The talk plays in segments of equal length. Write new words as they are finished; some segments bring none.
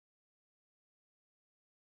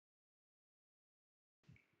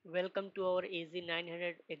Welcome to our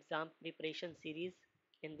AZ-900 exam preparation series.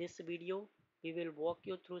 In this video, we will walk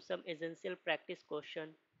you through some essential practice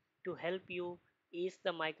questions to help you ace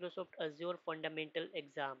the Microsoft Azure Fundamental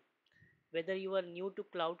exam. Whether you are new to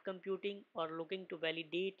cloud computing or looking to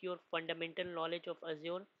validate your fundamental knowledge of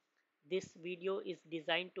Azure, this video is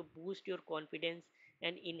designed to boost your confidence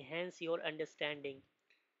and enhance your understanding.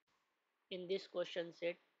 In this question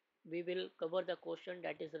set, we will cover the question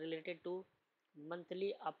that is related to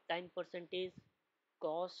monthly uptime percentage,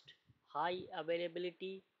 cost, high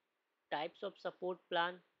availability, types of support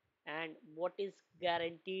plan, and what is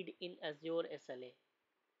guaranteed in Azure SLA.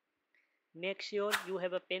 Make sure you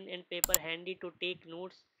have a pen and paper handy to take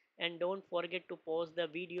notes, and don't forget to pause the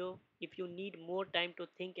video if you need more time to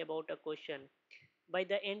think about a question. By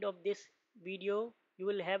the end of this video, you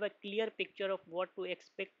will have a clear picture of what to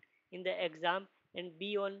expect in the exam and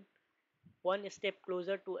be on one step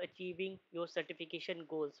closer to achieving your certification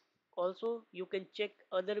goals. Also, you can check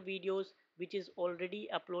other videos which is already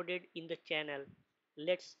uploaded in the channel.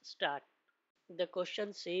 Let's start. The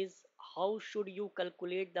question says, how should you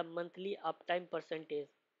calculate the monthly uptime percentage?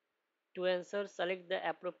 To answer, select the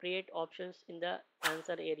appropriate options in the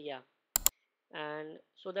answer area. And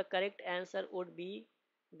so the correct answer would be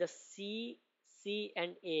the C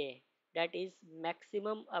and A, that is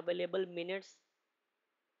maximum available minutes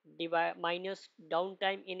minus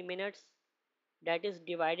downtime in minutes, that is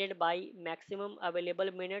divided by maximum available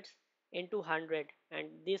minutes into 100, and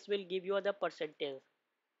this will give you the percentage.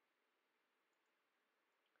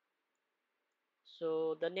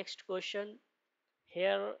 So the next question,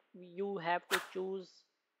 here you have to choose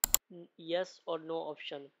yes or no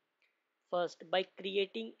option. First, by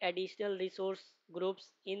creating additional resource groups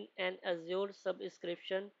in an Azure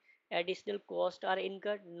subscription, additional costs are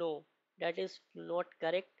incurred? No, that is not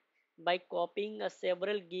correct. By copying a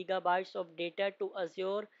several gigabytes of data to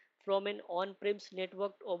Azure from an on-premise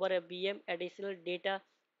network over a VM, additional data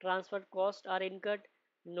transfer costs are incurred?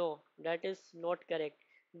 No, that is not correct.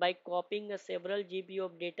 By copying a several GB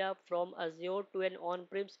of data from Azure to an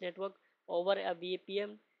on-premise network over a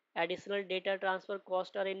VPN, additional data transfer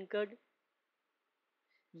costs are incurred?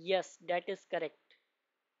 Yes, that is correct.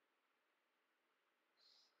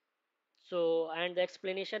 So, and the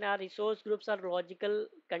explanation are resource groups are logical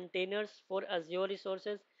containers for Azure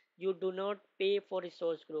resources. You do not pay for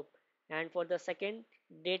resource group. And for the second,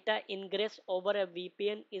 data ingress over a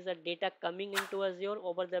VPN is a data coming into Azure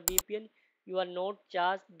over the VPN. You are not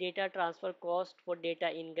charged data transfer cost for data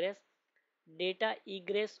ingress. Data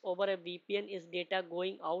egress over a VPN is data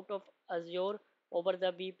going out of Azure over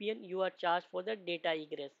the VPN. You are charged for the data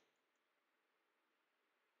egress.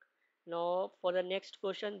 Now for the next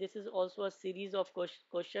question, this is also a series of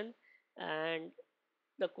question, and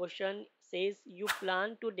the question says you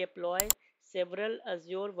plan to deploy several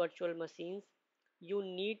Azure virtual machines. You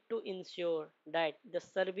need to ensure that the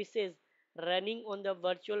services running on the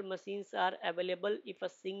virtual machines are available if a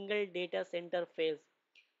single data center fails.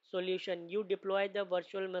 Solution, you deploy the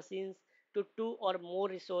virtual machines to two or more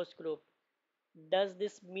resource group. Does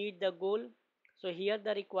this meet the goal? So here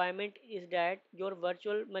the requirement is that your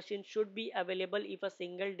virtual machine should be available if a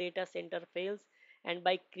single data center fails, and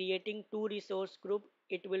by creating two resource group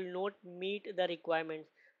it will not meet the requirements.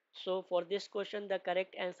 So for this question the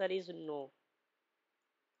correct answer is no.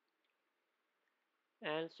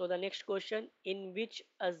 And so the next question, in which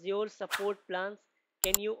Azure support plans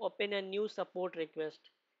can you open a new support request?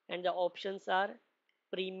 And the options are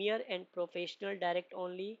Premier and Professional Direct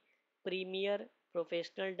only, Premier,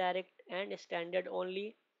 Professional Direct and Standard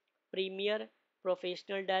only, Premier,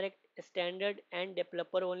 Professional Direct, Standard and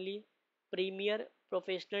Developer only, Premier,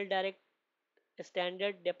 Professional Direct,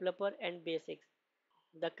 Standard, Developer and Basics.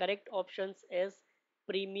 The correct options is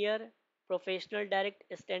Premier, Professional Direct,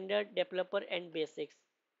 Standard, Developer and Basics.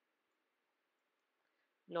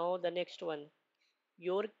 Now the next one.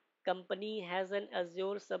 Your company has an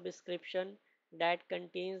Azure subscription that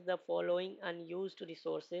contains the following unused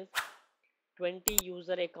resources: 20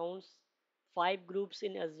 user accounts, 5 groups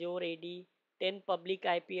in Azure AD, 10 public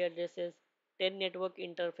IP addresses, 10 network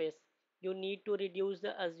interface. You need to reduce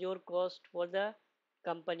the Azure cost for the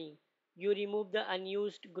company. You remove the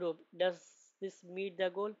unused group. Does this meet the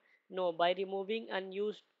goal? No, by removing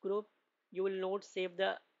unused group, you will not save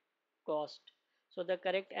the cost. So the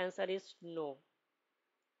correct answer is no.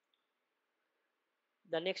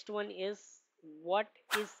 The next one is, what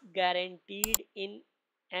is guaranteed in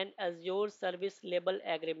an Azure Service Level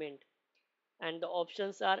Agreement? And the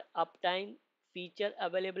options are uptime, feature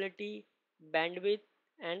availability, bandwidth,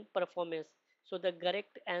 and performance. So the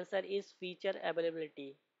correct answer is feature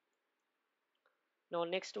availability. Now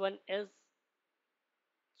next one is,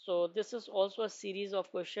 So this is also a series of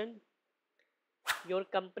question. Your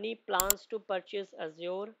company plans to purchase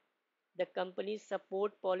Azure. The company's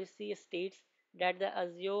support policy states that the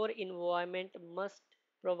Azure environment must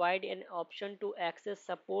provide an option to access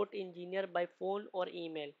support engineer by phone or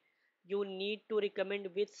email. You need to recommend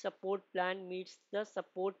which support plan meets the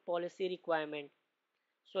support policy requirement.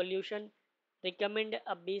 Solution: recommend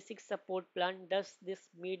a basic support plan. Does this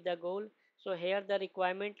meet the goal? So here the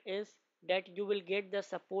requirement is that you will get the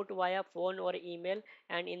support via phone or email,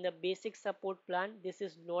 and in the basic support plan this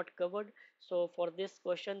is not covered. So for this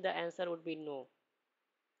question the answer would be no.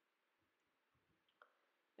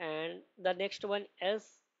 And the next one is,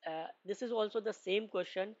 this is also the same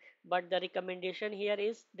question, but the recommendation here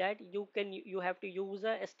is that you have to use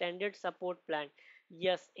a standard support plan.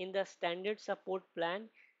 Yes, in the standard support plan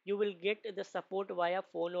you will get the support via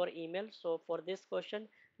phone or email. So for this question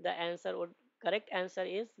the answer would correct answer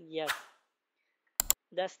is yes.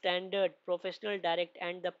 The standard, professional, direct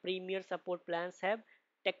and the premier support plans have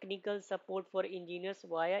technical support for engineers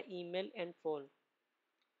via email and phone.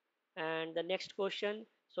 And the next question,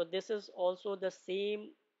 so this is also the same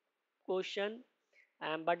question,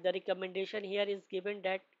 but the recommendation here is given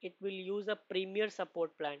that it will use a premier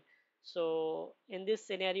support plan. So in this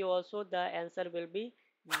scenario also the answer will be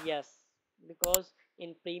yes, because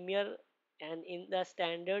in premier and in the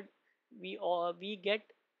standard we get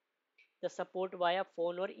the support via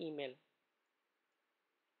phone or email.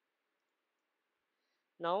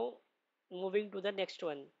 Now moving to the next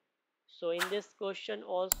one. So in this question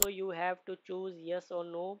also you have to choose yes or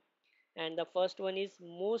no. And the first one is,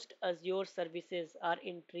 most Azure services are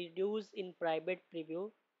introduced in private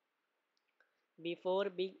preview before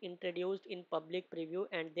being introduced in public preview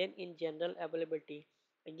and then in general availability.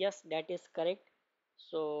 Yes, that is correct.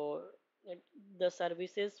 So the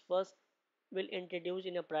services first will introduce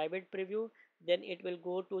in a private preview, then it will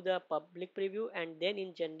go to the public preview and then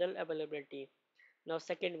in general availability. Now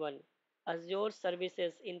second one, Azure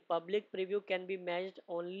services in public preview can be managed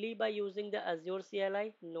only by using the Azure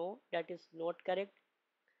CLI. No, that is not correct.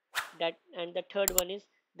 That, and the third one is,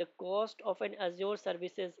 the cost of an Azure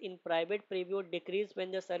services in private preview decrease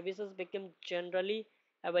when the services become generally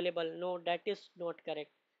available. No, that is not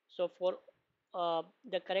correct. So for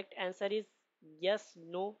the correct answer is yes,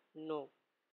 no, no.